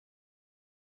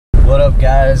What up,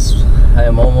 guys? I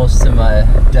am almost to my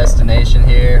destination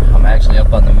here. I'm actually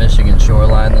up on the Michigan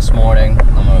shoreline this morning.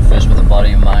 I'm gonna fish with a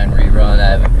buddy of mine, Rerun. I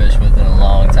haven't fished with in a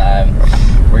long time.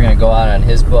 We're gonna go out on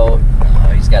his boat.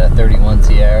 He's got a 31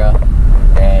 Tiara,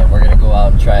 and we're gonna go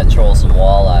out and try and troll some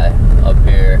walleye up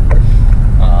here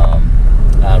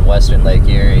on Western Lake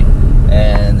Erie.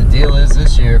 And the deal is,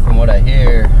 this year, from what I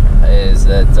hear, is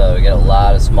that we got a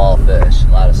lot of small fish,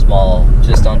 a lot of small,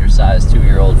 just undersized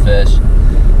 2-year-old fish.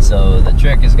 So the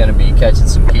trick is going to be catching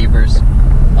some keepers.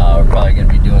 We're probably going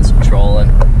to be doing some trolling.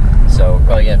 So we're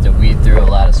probably going to have to weed through a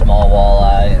lot of small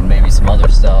walleye and maybe some other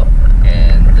stuff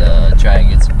and try and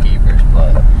get some keepers.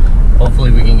 But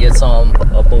hopefully we can get some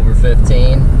up over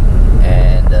 15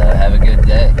 and have a good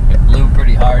day. It blew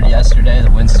pretty hard yesterday.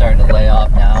 The wind's starting to lay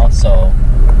off now, so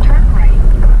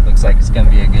looks like it's going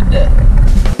to be a good day.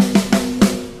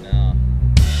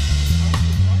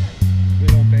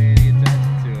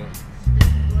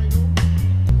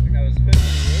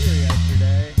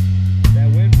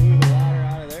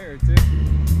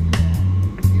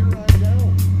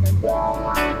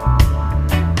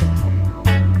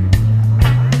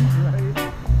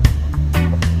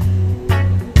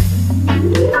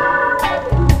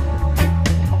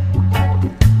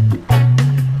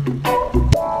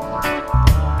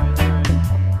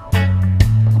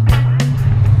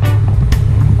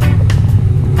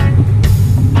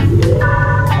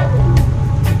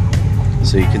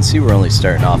 So you can see we're only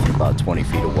starting off at about 20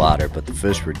 feet of water, but the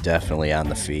fish were definitely on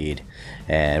the feed,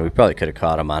 and we probably could have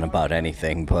caught them on about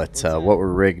anything. But what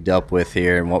we're rigged up with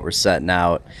here and what we're setting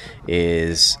out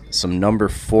is some number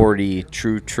 40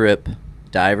 Tru-Trip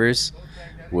Divers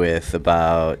with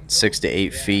about 6 to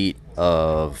 8 feet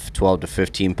of 12 to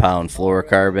 15 pound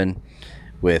fluorocarbon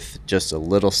with just a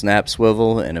little snap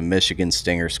swivel and a Michigan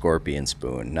Stinger scorpion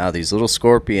spoon. Now these little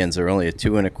scorpions are only a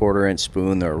 2 1/4 inch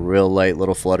spoon. They're a real light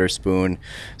little flutter spoon,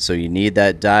 so you need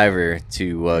that diver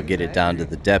to get it down to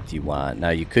the depth you want. Now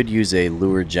you could use a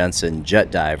Lure Jensen jet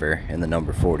diver in the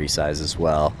number 40 size as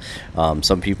well.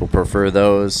 Some people prefer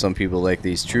those, some people like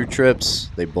these Tru-Trips.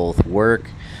 They both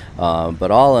work. But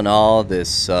all in all,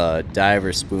 this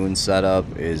diver spoon setup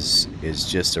is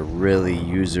just a really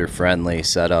user-friendly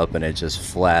setup, and it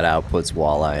just flat out puts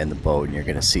walleye in the boat, and you're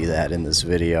going to see that in this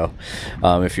video.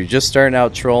 If you're just starting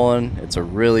out trolling, it's a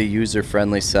really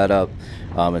user-friendly setup.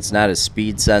 It's not as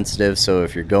speed sensitive, so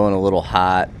if you're going a little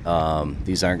hot,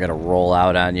 these aren't going to roll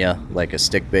out on you like a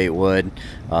stick bait would.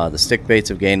 The stick baits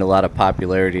have gained a lot of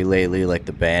popularity lately, like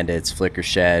the bandits, flicker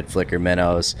shad, flicker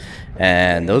minnows,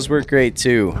 and those work great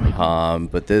too.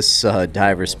 But this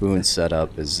diver spoon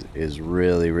setup is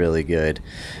really good.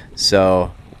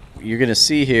 So you're gonna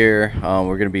see here,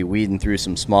 we're gonna be weeding through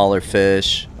some smaller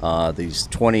fish. These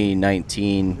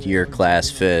 2019 year class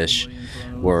fish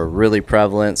were really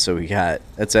prevalent, so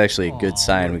that's actually a good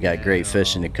sign. We got great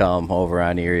fishing to come over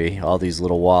on Erie, all these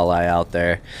little walleye out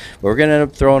there. But we're gonna end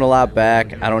up throwing a lot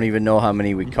back. I don't even know how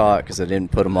many we caught because I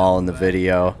didn't put them all in the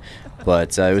video,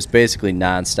 but it was basically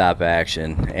non-stop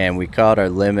action, and we caught our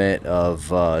limit of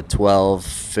 12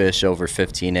 fish over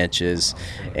 15 inches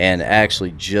and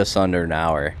actually just under an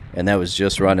hour, and that was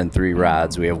just running 3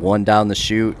 rods. We have one down the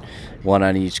chute, one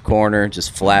on each corner,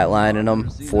 just flatlining them,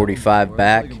 45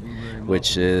 back,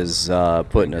 which is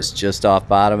putting us just off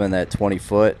bottom in that 20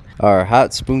 foot. Our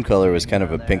hot spoon color was kind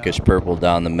of a pinkish purple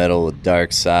down the middle with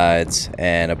dark sides,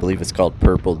 and I believe it's called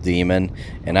Purple Demon,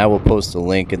 and I will post a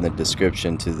link in the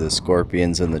description to the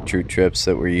scorpions and the Tru-Trips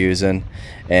that we're using.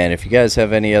 And if you guys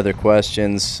have any other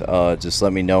questions, just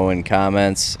let me know in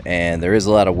comments. And there is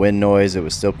a lot of wind noise. It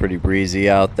was still pretty breezy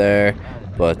out there,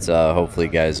 but hopefully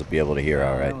you guys will be able to hear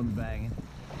all right.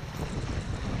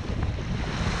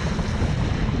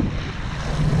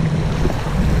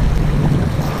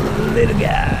 Little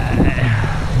guy.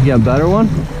 You got a better one?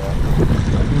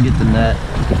 Get the net.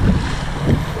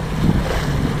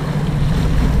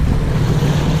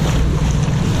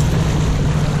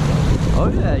 Oh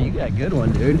yeah, you got a good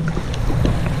one, dude.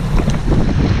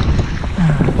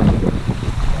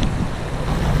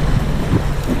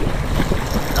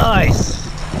 Nice.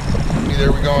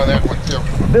 There we go on that one too.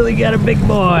 Billy got a big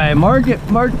boy. Mark it.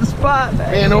 Mark the spot.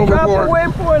 Man overboard. Drop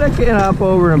a waypoint. I can't hop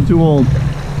over. I'm too old.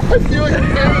 I feel like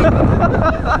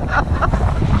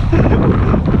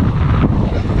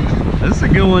This is a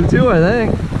good one too, I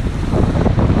think.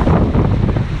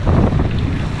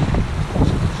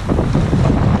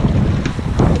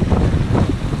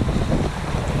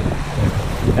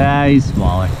 Ah, he's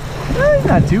smaller. He's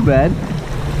not too bad.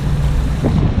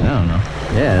 I don't know.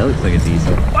 Yeah, it looks like a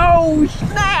decent. Oh,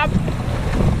 snap!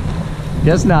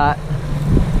 Guess not.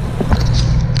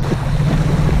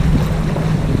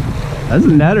 That's a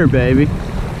netter, baby.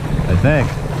 I think.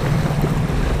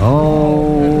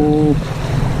 Oh,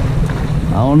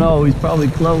 I don't know. He's probably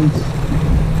close.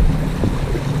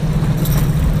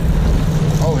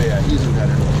 Oh yeah, he's in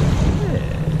better.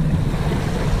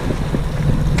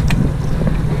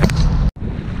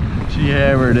 She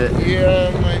hammered it. Yeah,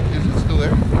 is it still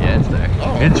there? Yeah, it's there.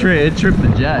 Oh, It okay. tripped the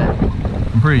jet.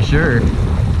 I'm pretty sure.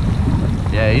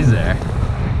 Yeah, he's there.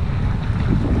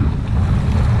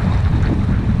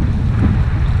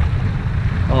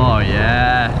 Oh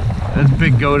yeah, that's a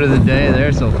big goat of the day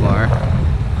there so far.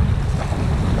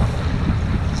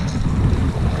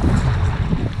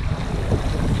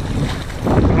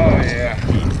 Oh yeah.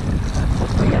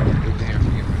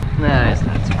 Nah, it's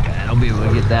not too bad. I'll be able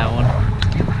to get that one.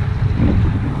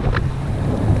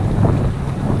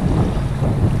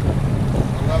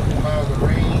 11 miles of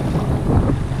rain.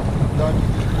 Done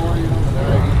for you.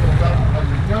 Now you go up a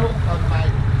note on my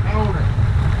counter.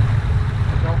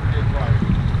 Don't forget why.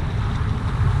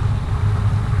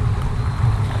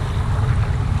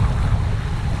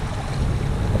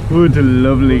 Ooh, it's a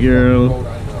lovely girl. Boat I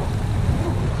know.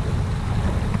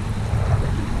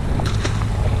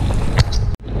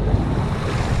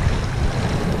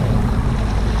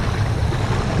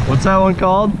 What's that one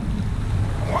called?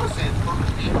 I want to say it's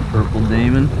purple. Purple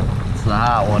Demon. It's the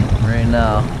hot one right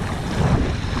now.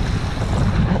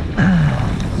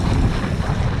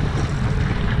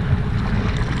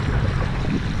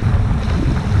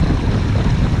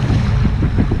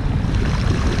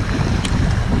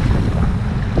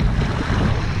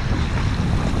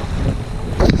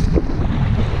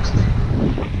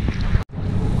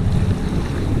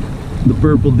 The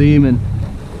Purple Demon.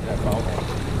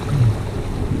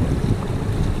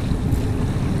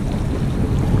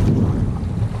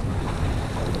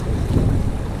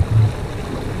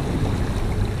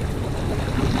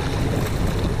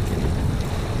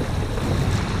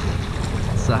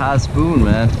 It's a hot spoon,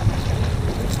 man.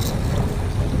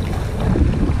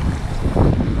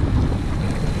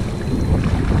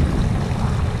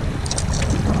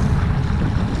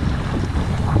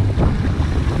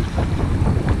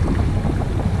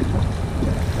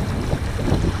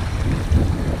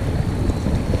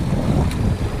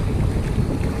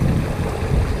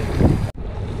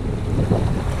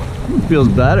 Feels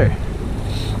better.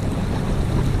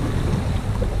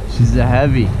 She's a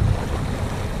heavy.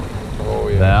 Oh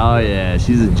yeah. Oh yeah,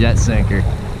 she's a jet sinker.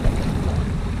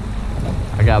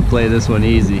 I gotta play this one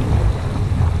easy.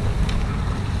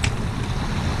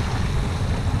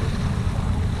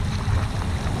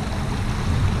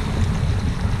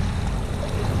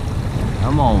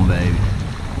 Come on, baby.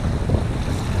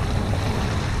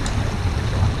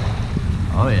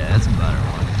 Oh yeah, that's a better one.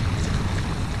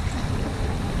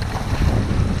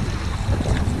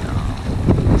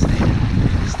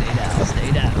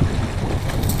 Stay down.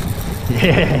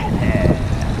 Yeah.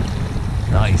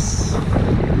 Nice. Let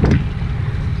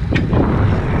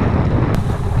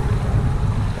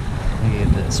me get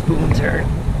the spoon turn.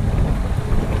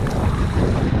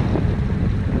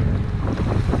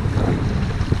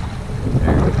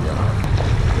 There we go.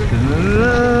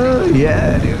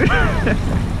 Yeah, dude.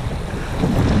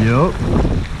 Yup.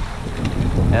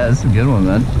 Yeah, that's a good one,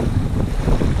 man.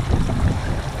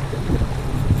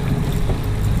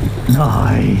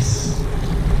 Nice.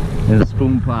 And a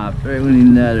spoon pop right when he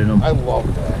netted him. I love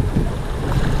that.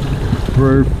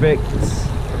 Perfect.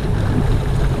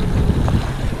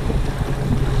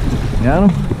 Got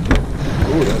him?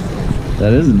 Ooh, that's nice.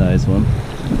 That is a nice one.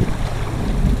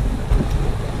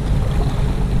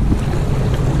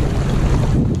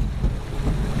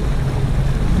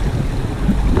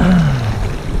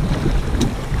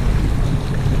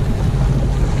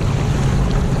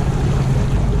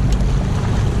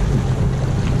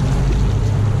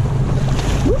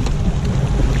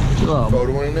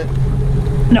 Photo in it?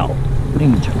 No. You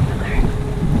can turn it there.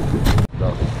 No.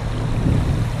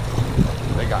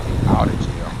 They got me out of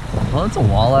jail. Well, that's a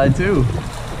walleye too.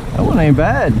 That one ain't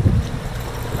bad.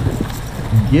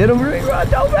 Get him, ring rod,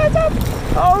 don't mess up.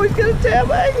 Oh, he's gonna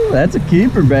tail angle. That's a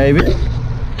keeper, baby.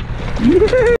 You,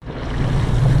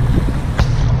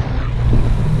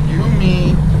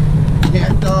 me,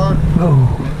 cat dog. Oh.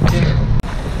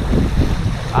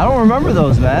 I don't remember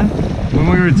those, man. When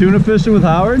we were tuna fishing with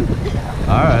Howard?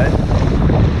 All right.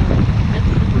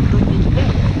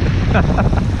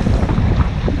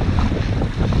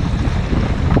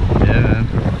 Yeah, man.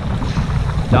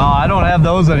 No, I don't have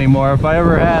those anymore. If I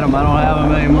ever had them, I don't have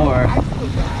them anymore.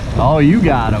 Oh, you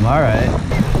got them. All right.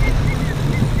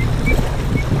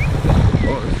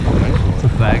 It's a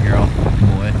fat girl.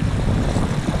 Boy.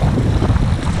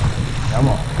 Come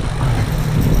on.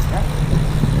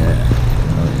 Yeah.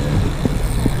 Oh, yeah.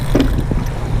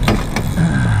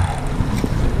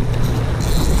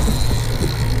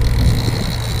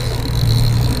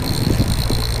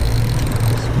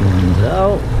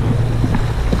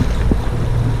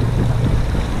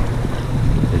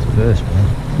 fish, man.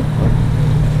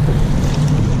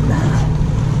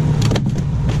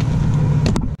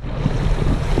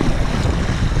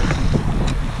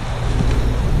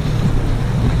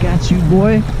 Got you,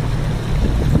 boy.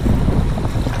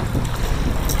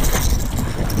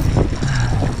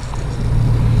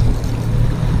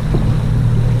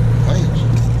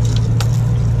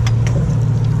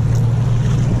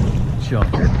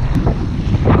 Chunker.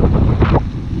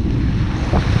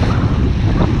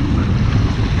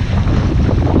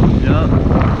 Yup.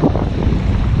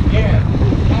 Yeah.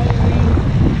 Halloween.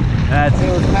 That's.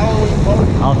 It was Halloween boat.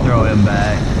 I'll throw him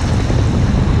back.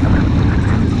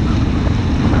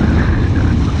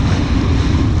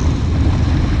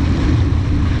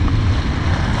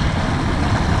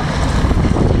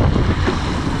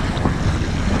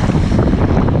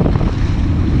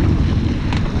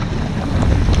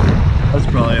 That's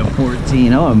probably a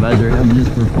 14. I want to measure him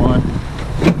just for fun.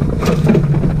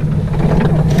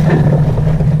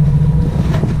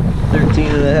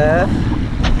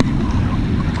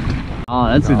 Oh,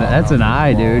 that's an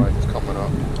eye, dude. It's coming up.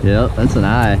 Yep, that's an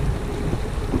eye.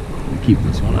 Keep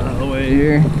this one out of the way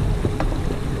here.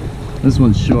 This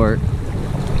one's short.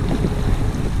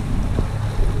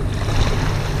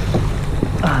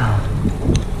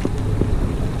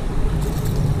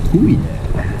 Ooh, yeah.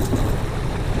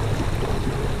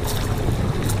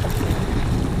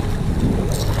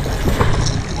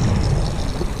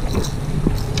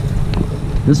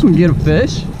 This one get a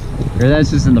fish? Or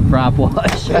that's just in the prop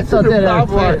wash? I thought that had a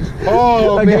fish.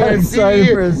 Oh, I man, got excited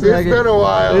for a second. It's been a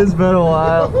while. It's been a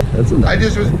while. That's a nice I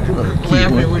just was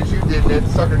laughing when you did that.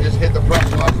 Sucker just hit the prop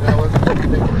wash and I was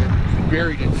thinking it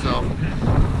buried itself.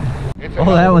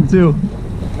 Oh, that one too.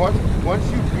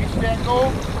 Once you reach that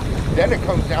goal, then it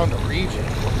comes down to reaching.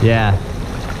 Yeah.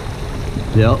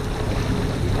 Yep.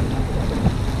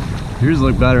 Yours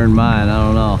look better than mine. I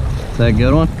don't know. Is that a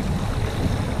good one?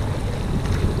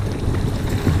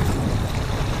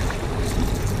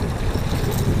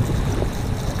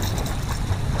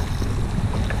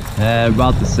 Yeah,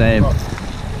 about the same.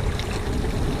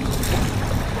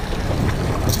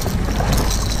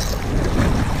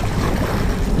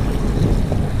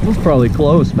 It was probably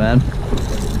close, man.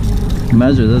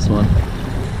 Measure this one.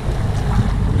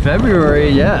 February,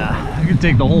 yeah. I could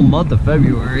take the whole month of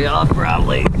February off,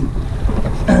 probably.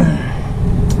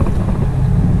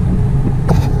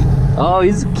 Oh,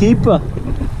 he's a keeper.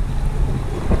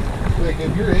 Like,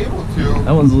 if you're able to.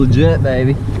 That one's legit,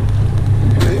 baby.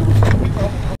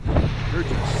 They're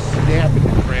just snapping the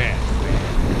grass,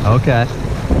 man. Okay.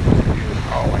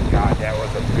 Oh my God, that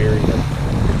was a very good.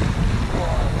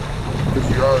 Because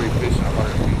you're already fishing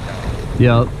 100 feet down.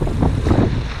 Yep.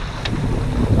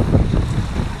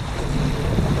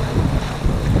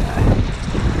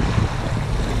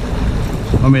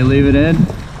 Want me to leave it in?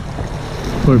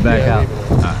 Put it back out.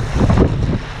 All right.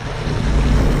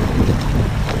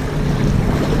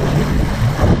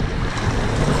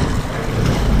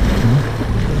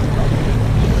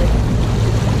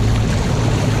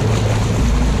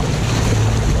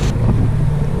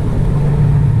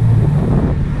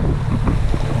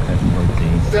 That's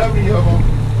 14. 70 of them,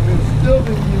 and it still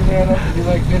didn't even add up to be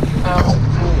like 50 pounds.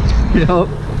 Yep.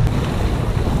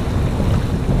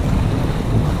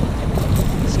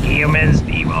 Ski him in,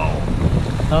 Steve-O.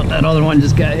 Oh, that other one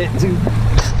just got hit too.